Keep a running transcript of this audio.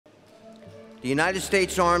The United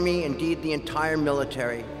States Army, indeed the entire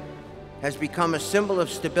military, has become a symbol of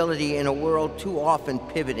stability in a world too often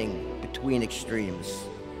pivoting between extremes.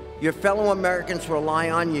 Your fellow Americans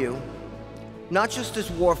rely on you, not just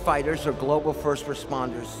as war fighters or global first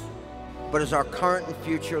responders, but as our current and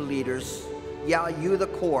future leaders. Yeah, you, the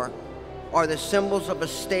Corps, are the symbols of a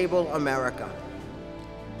stable America.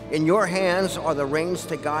 In your hands are the reins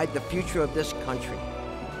to guide the future of this country,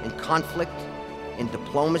 in conflict, in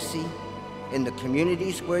diplomacy, in the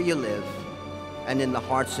communities where you live, and in the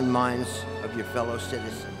hearts and minds of your fellow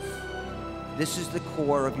citizens. This is the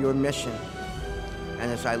core of your mission,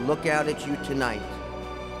 and as I look out at you tonight,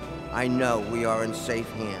 I know we are in safe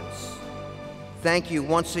hands. Thank you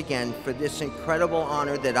once again for this incredible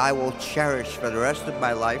honor that I will cherish for the rest of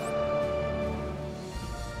my life.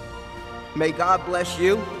 May God bless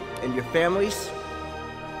you and your families.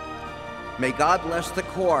 May God bless the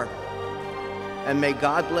Corps. And may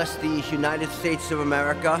God bless these United States of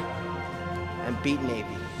America and beat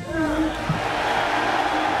Navy.